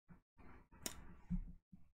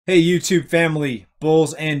Hey YouTube family,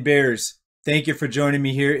 bulls and bears. Thank you for joining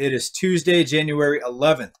me here. It is Tuesday, January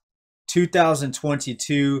 11th,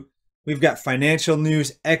 2022. We've got financial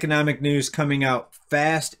news, economic news coming out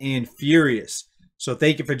fast and furious. So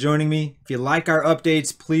thank you for joining me. If you like our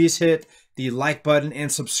updates, please hit the like button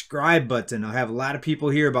and subscribe button. I have a lot of people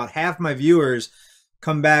here, about half my viewers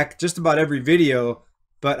come back just about every video,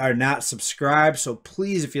 but are not subscribed. So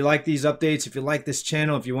please, if you like these updates, if you like this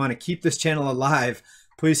channel, if you want to keep this channel alive,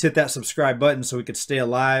 please hit that subscribe button so we could stay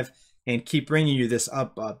alive and keep bringing you this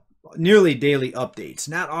nearly daily updates.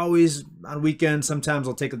 Not always on weekends. Sometimes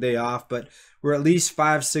I'll take a day off, but we're at least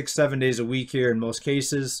 5, 6, 7 days a week here in most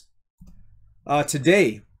cases.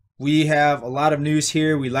 Today, we have a lot of news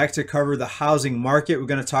here. We like to cover the housing market. We're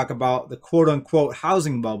going to talk about the quote-unquote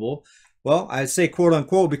housing bubble. Well, I say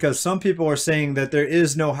quote-unquote because some people are saying that there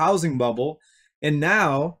is no housing bubble, and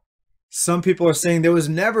now some people are saying there was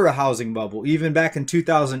never a housing bubble, even back in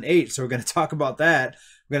 2008. So we're going to talk about that.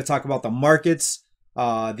 We're going to talk about the markets,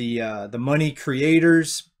 the money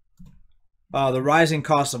creators, the rising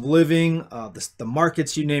cost of living, the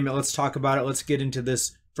markets, you name it. Let's talk about it. Let's get into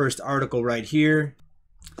this first article right here.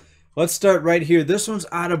 Let's start right here. This one's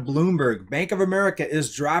out of Bloomberg. Bank of America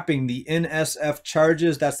is dropping the NSF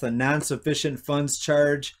charges. That's the non-sufficient funds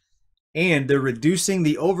charge. And they're reducing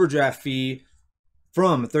the overdraft fee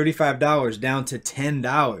from $35 down to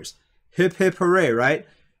 $10. Hip, hip, hooray, right?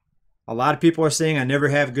 A lot of people are saying I never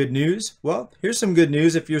have good news. Well, here's some good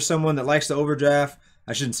news. If you're someone that likes to overdraft,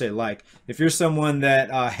 I shouldn't say like. If you're someone that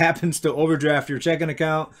happens to overdraft your checking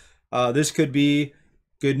account, this could be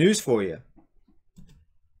good news for you.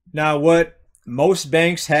 Now, what most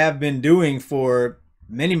banks have been doing for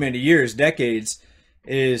many, many years, decades,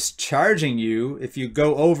 is charging you if you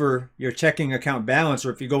go over your checking account balance,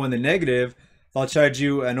 or if you go in the negative, they'll charge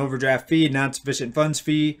you an overdraft fee, non-sufficient funds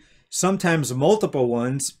fee, sometimes multiple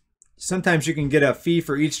ones. Sometimes you can get a fee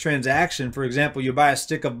for each transaction. For example, you buy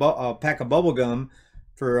a pack of bubble gum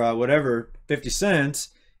for whatever, 50 cents,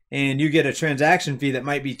 and you get a transaction fee that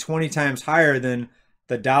might be 20 times higher than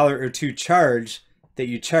the $1 or $2 charge that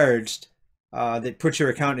you charged that puts your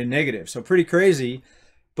account in negative. So pretty crazy.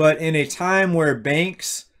 But in a time where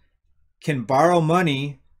banks can borrow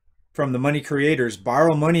money from the money creators,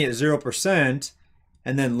 borrow money at 0%,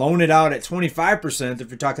 and then loan it out at 25% if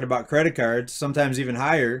you're talking about credit cards, sometimes even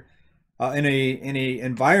higher, in a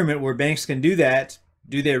environment where banks can do that,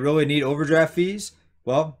 do they really need overdraft fees?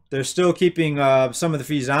 Well, they're still keeping some of the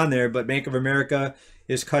fees on there, but Bank of America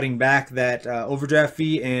is cutting back that overdraft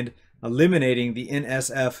fee and eliminating the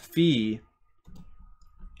NSF fee.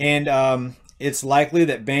 And it's likely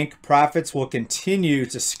that bank profits will continue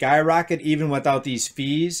to skyrocket even without these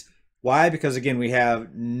fees. Why? Because again, we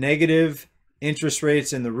have negative interest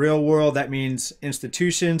rates in the real world. That means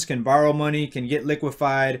institutions can borrow money, can get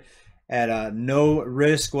liquefied at no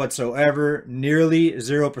risk whatsoever, nearly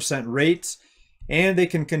 0% rates, and they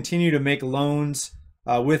can continue to make loans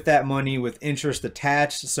with that money with interest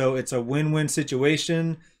attached. So it's a win-win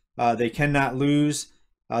situation. They cannot lose.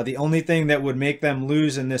 The only thing that would make them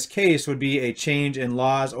lose in this case would be a change in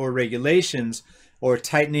laws or regulations, or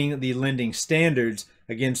tightening the lending standards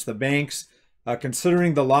against the banks.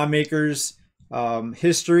 Considering the lawmakers'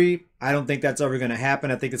 history, I don't think that's ever going to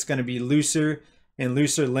happen. I think it's going to be looser and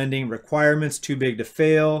looser lending requirements, too big to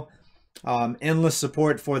fail. Endless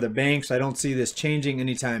support for the banks. I don't see this changing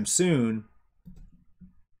anytime soon.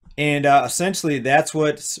 And essentially, that's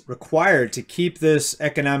what's required to keep this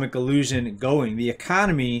economic illusion going. The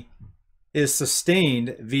economy is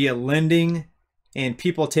sustained via lending and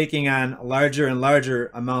people taking on larger and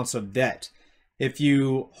larger amounts of debt. If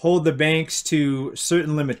you hold the banks to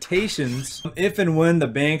certain limitations, if and when the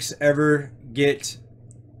banks ever get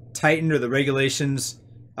tightened or the regulations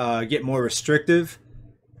get more restrictive,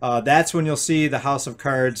 that's when you'll see the house of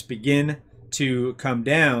cards begin to come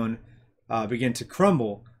down, begin to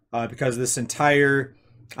crumble, because this entire,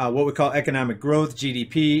 what we call economic growth,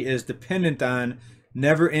 GDP, is dependent on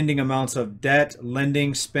never-ending amounts of debt,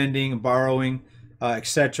 lending, spending, borrowing,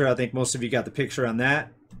 etc. I think most of you got the picture on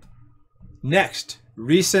that. Next,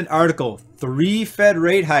 recent article, 3 Fed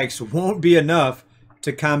rate hikes won't be enough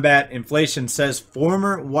to combat inflation, says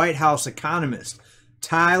former White House economist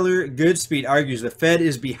Tyler Goodspeed. Argues the Fed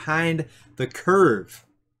is behind the curve.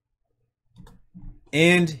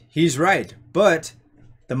 And he's right, but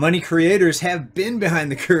the money creators have been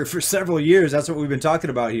behind the curve for several years. That's what we've been talking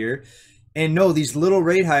about here. And no, these little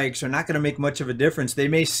rate hikes are not going to make much of a difference. They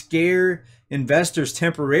may scare investors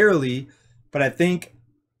temporarily, but I think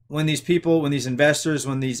when these people, when these investors,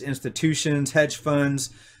 when these institutions, hedge funds,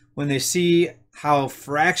 when they see how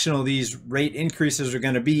fractional these rate increases are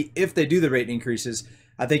going to be, if they do the rate increases,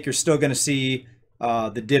 I think you're still going to see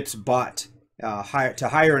the dips bought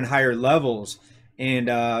higher and higher levels.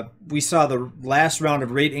 And we saw the last round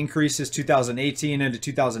of rate increases 2018 into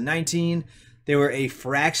 2019. They were a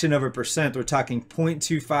fraction of a percent. We're talking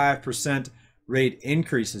 0.25% rate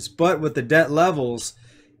increases. But with the debt levels,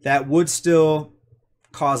 that would still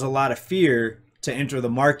cause a lot of fear to enter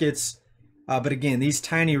the markets. But again, these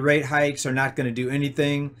tiny rate hikes are not going to do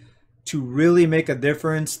anything. To really make a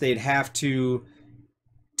difference, they'd have to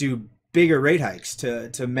do bigger rate hikes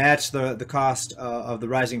to match the cost of the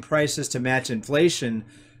rising prices, to match inflation.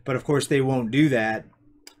 But of course, they won't do that.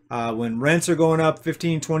 When rents are going up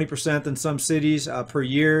 15-20% in some cities per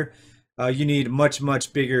year, you need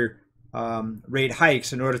much bigger rate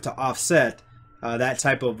hikes in order to offset that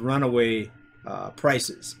type of runaway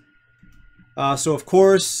prices. So of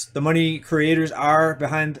course, the money creators are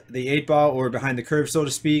behind the 8 ball, or behind the curve, so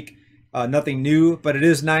to speak. Nothing new, but it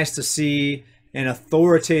is nice to see an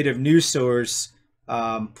authoritative news source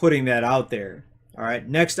putting that out there. All right,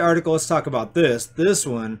 next article, let's talk about this. This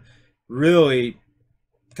one really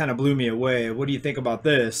kind of blew me away. What do you think about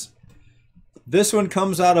this? This one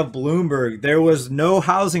comes out of Bloomberg. There was no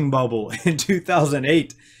housing bubble in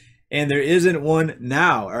 2008, and there isn't one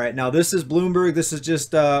now. All right, now this is Bloomberg. This is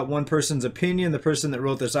just one person's opinion, the person that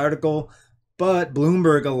wrote this article, but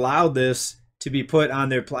Bloomberg allowed this to be put on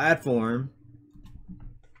their platform.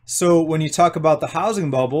 So when you talk about the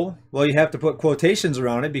housing bubble, well, you have to put quotations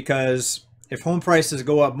around it, because if home prices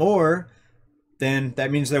go up more, then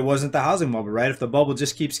that means there wasn't the housing bubble, right? If the bubble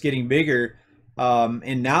just keeps getting bigger,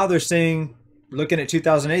 and now they're saying, looking at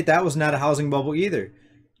 2008, that was not a housing bubble either.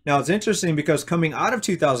 Now it's interesting because coming out of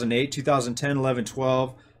 2008, 2010, 11,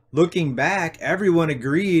 12, looking back, everyone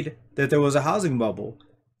agreed that there was a housing bubble.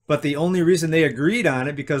 But the only reason they agreed on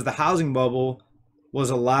it, because the housing bubble was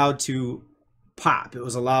allowed to pop. It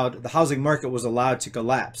was allowed, the housing market was allowed to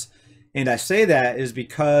collapse. And I say that is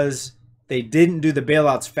because they didn't do the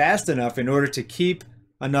bailouts fast enough in order to keep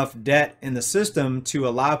enough debt in the system to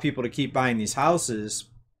allow people to keep buying these houses.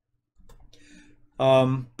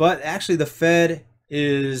 But actually the Fed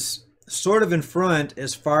is sort of in front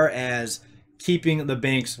as far as keeping the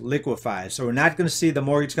banks liquefied. So we're not going to see the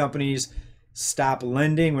mortgage companies stop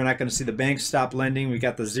lending. We're not going to see the banks stop lending. We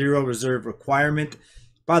got the zero reserve requirement.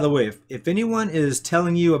 By the way, if anyone is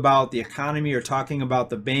telling you about the economy or talking about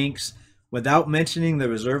the banks without mentioning the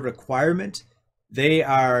reserve requirement, they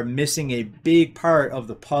are missing a big part of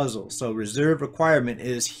the puzzle. So reserve requirement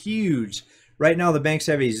is huge. Right now, the banks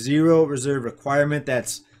have a zero reserve requirement.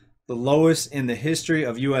 That's the lowest in the history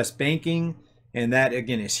of U.S. banking. And that,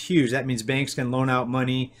 again, is huge. That means banks can loan out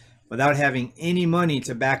money without having any money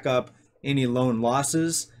to back up any loan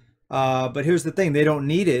losses. But here's the thing. They don't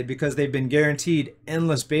need it because they've been guaranteed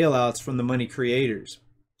endless bailouts from the money creators.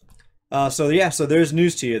 So there's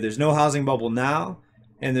news to you. There's no housing bubble now,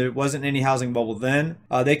 and there wasn't any housing bubble then.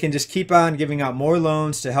 They can just keep on giving out more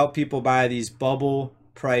loans to help people buy these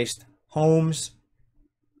bubble-priced homes.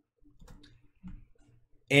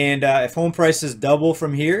 And if home prices double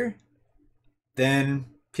from here, then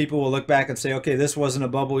people will look back and say, okay, this wasn't a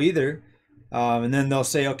bubble either. And then they'll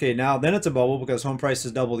say, okay, now then it's a bubble because home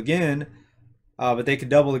prices doubled again. But they could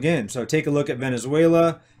double again. So take a look at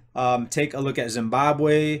Venezuela. Take a look at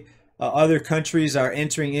Zimbabwe. Other countries are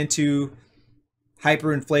entering into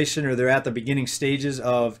hyperinflation, or they're at the beginning stages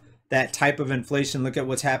of that type of inflation. Look at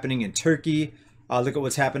what's happening in Turkey. Look at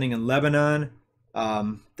what's happening in Lebanon.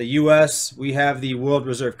 The U.S., we have the world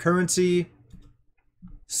reserve currency.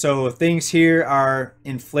 So things here are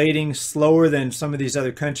inflating slower than some of these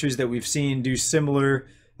other countries that we've seen do similar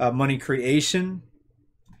money creation.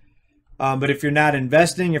 But if you're not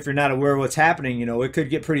investing, if you're not aware of what's happening, you know, it could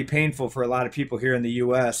get pretty painful for a lot of people here in the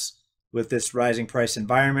U.S. with this rising price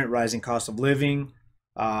environment, rising cost of living,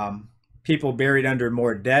 people buried under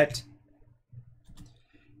more debt.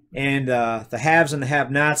 And the haves and the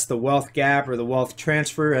have-nots, the wealth gap or the wealth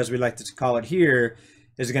transfer, as we like to call it here,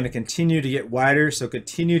 is going to continue to get wider. So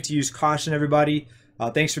continue to use caution, everybody.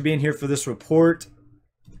 Thanks for being here for this report.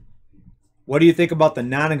 What do you think about the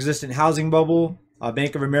non-existent housing bubble?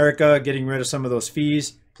 Bank of America getting rid of some of those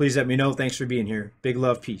fees. Please let me know. Thanks for being here. Big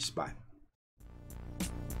love. Peace. Bye.